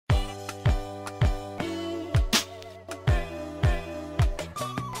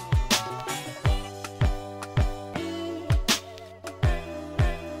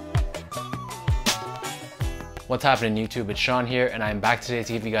What's happening YouTube? It's Sean here, and I'm back today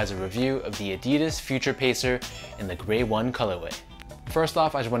to give you guys a review of the Adidas Futurepacer in the Grey 1 colorway. First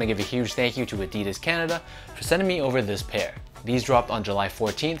off, I just want to give a huge thank you to Adidas Canada for sending me over this pair. These dropped on July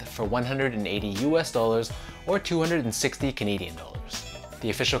 14th for $180 US or 260 Canadian dollars. The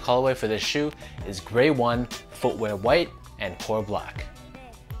official colorway for this shoe is Grey 1, footwear white, and core black.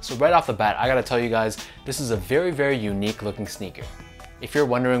 So right off the bat, I gotta tell you guys, this is a very unique looking sneaker. If you're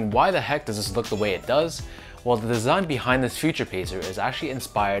wondering why the heck does this look the way it does, well, the design behind this Futurepacer is actually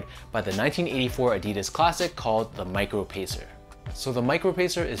inspired by the 1984 Adidas classic called the Micropacer. So the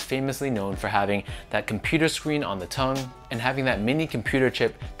Micropacer is famously known for having that computer screen on the tongue and having that mini computer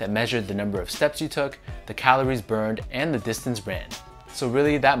chip that measured the number of steps you took, the calories burned, and the distance ran. So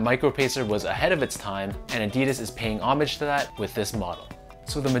really, that Micropacer was ahead of its time, and Adidas is paying homage to that with this model.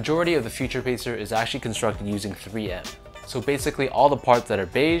 So the majority of the Futurepacer is actually constructed using 3M. So basically all the parts that are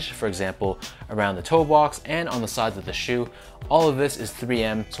beige, for example, around the toe box and on the sides of the shoe, all of this is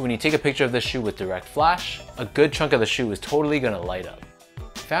 3M. So when you take a picture of this shoe with direct flash, a good chunk of the shoe is totally gonna light up.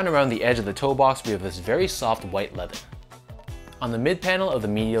 Found around the edge of the toe box, we have this very soft white leather. On the mid panel of the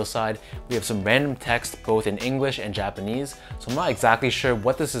medial side, we have some random text both in English and Japanese, so I'm not exactly sure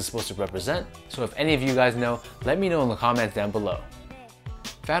what this is supposed to represent. So if any of you guys know, let me know in the comments down below.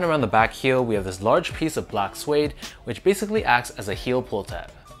 Found around the back heel, we have this large piece of black suede, which basically acts as a heel pull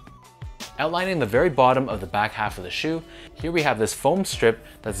tab. Outlining the very bottom of the back half of the shoe, here we have this foam strip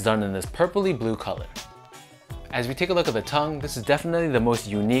that's done in this purpley blue color. As we take a look at the tongue, this is definitely the most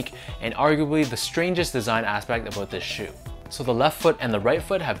unique and arguably the strangest design aspect about this shoe. So the left foot and the right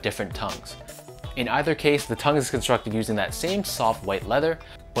foot have different tongues. In either case, the tongue is constructed using that same soft white leather,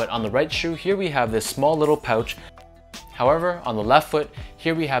 but on the right shoe, here we have this small little pouch. However, on the left foot,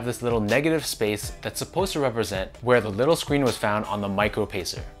 here we have this little negative space that's supposed to represent where the little screen was found on the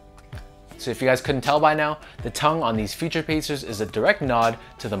Micropacer. So if you guys couldn't tell by now, the tongue on these Futurepacers is a direct nod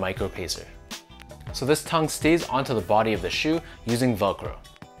to the Micropacer. So this tongue stays onto the body of the shoe using Velcro.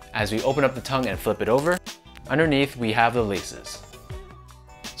 As we open up the tongue and flip it over, underneath we have the laces.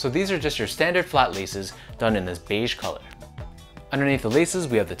 So these are just your standard flat laces done in this beige color. Underneath the laces,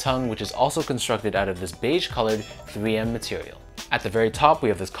 we have the tongue, which is also constructed out of this beige colored 3M material. At the very top, we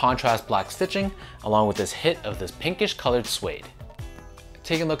have this contrast black stitching, along with this hit of this pinkish colored suede.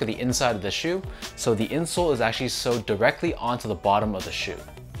 Taking a look at the inside of the shoe, so the insole is actually sewed directly onto the bottom of the shoe.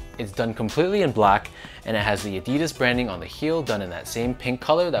 It's done completely in black, and it has the Adidas branding on the heel done in that same pink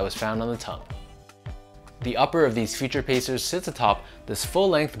color that was found on the tongue. The upper of these Futurepacers sits atop this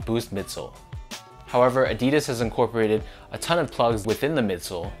full-length Boost midsole. However, Adidas has incorporated a ton of plugs within the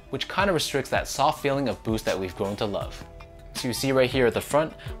midsole, which kind of restricts that soft feeling of Boost that we've grown to love. So you see right here at the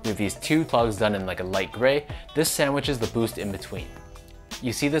front, we have these two plugs done in like a light gray. This sandwiches the Boost in between.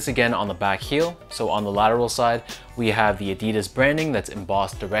 You see this again on the back heel. So on the lateral side, we have the Adidas branding that's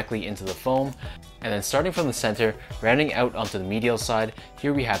embossed directly into the foam. And then starting from the center, rounding out onto the medial side,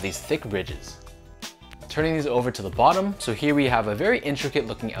 here we have these thick ridges. Turning these over to the bottom, so here we have a very intricate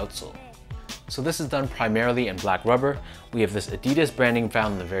looking outsole. So this is done primarily in black rubber. We have this Adidas branding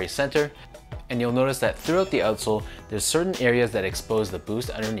found in the very center, and you'll notice that throughout the outsole, there's certain areas that expose the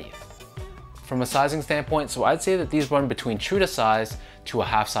Boost underneath. From a sizing standpoint, so I'd say that these run between true to size to a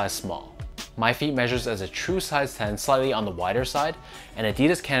half size small. My feet measures as a true size 10, slightly on the wider side, and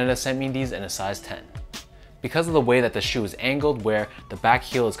Adidas Canada sent me these in a size 10. Because of the way that the shoe is angled where the back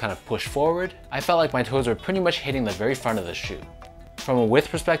heel is kind of pushed forward, I felt like my toes were pretty much hitting the very front of the shoe. From a width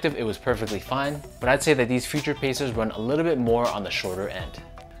perspective, it was perfectly fine, but I'd say that these Futurepacers run a little bit more on the shorter end.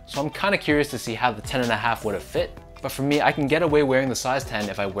 So I'm kind of curious to see how the 10.5 would have fit, but for me, I can get away wearing the size 10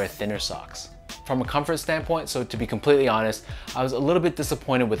 if I wear thinner socks. From a comfort standpoint, so to be completely honest, I was a little bit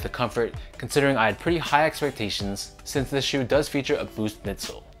disappointed with the comfort considering I had pretty high expectations since this shoe does feature a Boost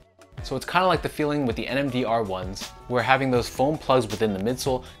midsole. So it's kind of like the feeling with the NMD R1s, where having those foam plugs within the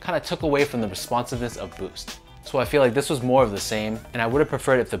midsole kind of took away from the responsiveness of Boost. So I feel like this was more of the same, and I would have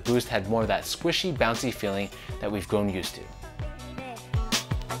preferred if the Boost had more of that squishy, bouncy feeling that we've grown used to.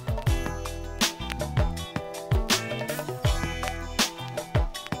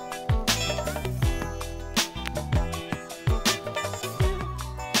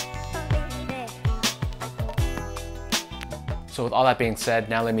 So with all that being said,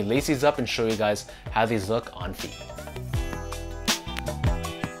 now let me lace these up and show you guys how these look on feet.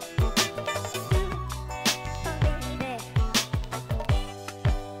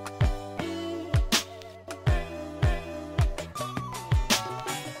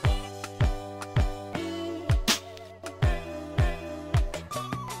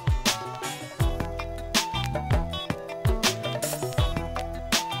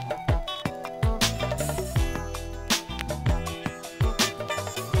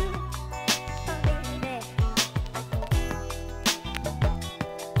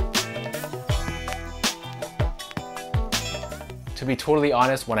 To be totally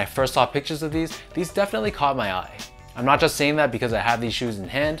honest, when I first saw pictures of these definitely caught my eye. I'm not just saying that because I have these shoes in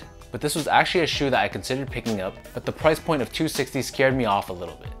hand, but this was actually a shoe that I considered picking up, but the price point of $260 scared me off a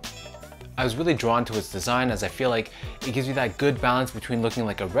little bit. I was really drawn to its design as I feel like it gives you that good balance between looking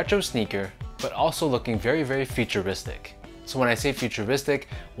like a retro sneaker, but also looking very, very futuristic. So when I say futuristic,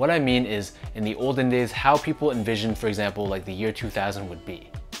 what I mean is in the olden days, how people envisioned, for example, like the year 2000 would be.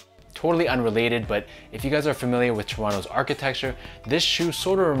 Totally unrelated, but if you guys are familiar with Toronto's architecture, this shoe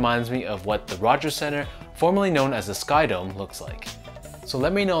sort of reminds me of what the Rogers Centre, formerly known as the Sky Dome, looks like. So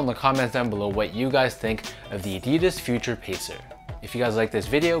let me know in the comments down below what you guys think of the Adidas Futurepacer. If you guys like this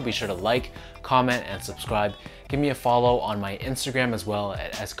video, be sure to like, comment, and subscribe. Give me a follow on my Instagram as well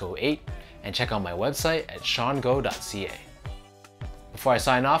at esco8, and check out my website at seango.ca. Before I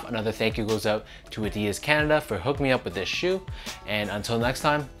sign off, another thank you goes out to Adidas Canada for hooking me up with this shoe, and until next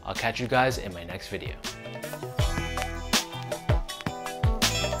time, I'll catch you guys in my next video.